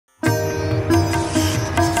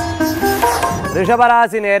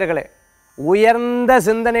ரிஷபராசி நேயர்களே, உயர்ந்த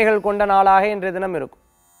சிந்தனைகள் கொண்ட நாளாக இன்றைய தினம் இருக்கும்.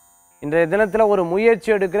 இன்றைய தினத்தில் ஒரு முயற்சி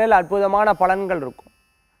எடுக்கிறதில் அற்புதமான பலன்கள் இருக்கும்.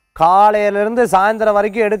 காலையிலிருந்து சாயந்தரம்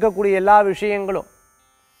வரைக்கும் எடுக்கக்கூடிய எல்லா விஷயங்களும்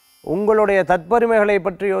உங்களுடைய தற்பெருமைகளை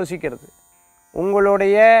பற்றி யோசிக்கிறது,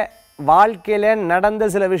 உங்களுடைய வாழ்க்கையில் நடந்த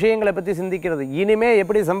சில விஷயங்களை பற்றி சிந்திக்கிறது, இனிமே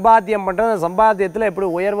எப்படி சம்பாத்தியம் பண்ணுறது, சம்பாத்தியத்தில் எப்படி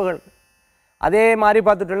உயர்வுகள், அதே மாதிரி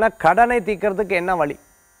பார்த்துட்டோம்னா கடனை தீர்க்கறதுக்கு என்ன வழி,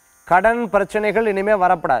 கடன் பிரச்சனைகள் இனிமேல்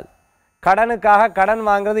வரப்படாது, கடனுக்காக கடன்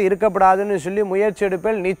வாங்குறது இருக்கப்படாதுன்னு சொல்லி முயற்சி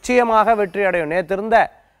எடுப்பில் நிச்சயமாக வெற்றி அடையும். நேற்று இருந்த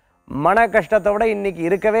மன கஷ்டத்தை விட இன்றைக்கி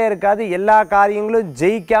இருக்கவே இருக்காது. எல்லா காரியங்களும்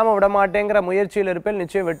ஜெயிக்காமல் விட மாட்டேங்கிற முயற்சியில் இருப்பில்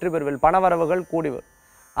நிச்சயம் வெற்றி பெறுவீர்கள். பணவரவுகள் கூடி வரும்.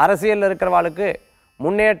 அரசியலில் இருக்கிறவாளுக்கு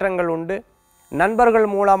முன்னேற்றங்கள் உண்டு. நண்பர்கள்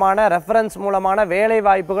மூலமான ரெஃபரன்ஸ் மூலமான வேலை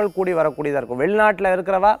வாய்ப்புகள் கூடி வரக்கூடியதாக இருக்கும். வெளிநாட்டில்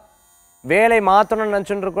இருக்கிறவா வேலை மாற்றணும்னு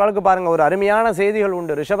நினச்சிட்டு இருக்கிறவளுக்கு பாருங்கள், ஒரு அருமையான செய்திகள்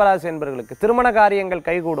உண்டு. ரிஷபராசி என்பவர்களுக்கு திருமண காரியங்கள்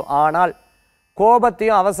கைகூடும். ஆனால்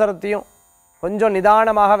கோபத்தையும் அவசரத்தையும் கொஞ்சம்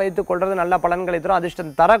நிதானமாக வைத்துக் கொள்வது நல்ல பலன்களை தரும்.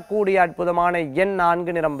 அதிர்ஷ்டம் தரக்கூடிய அற்புதமான எண்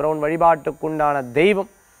 4, நிறம் பிரவுன். வழிபாட்டுக்குண்டான தெய்வம்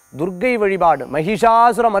துர்க்கை வழிபாடு,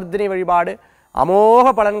 மகிஷாசுர மர்தினி வழிபாடு,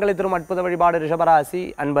 அமோக பலன்களை தரும் அற்புத வழிபாடு ரிஷபராசி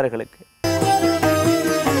அன்பர்களுக்கு.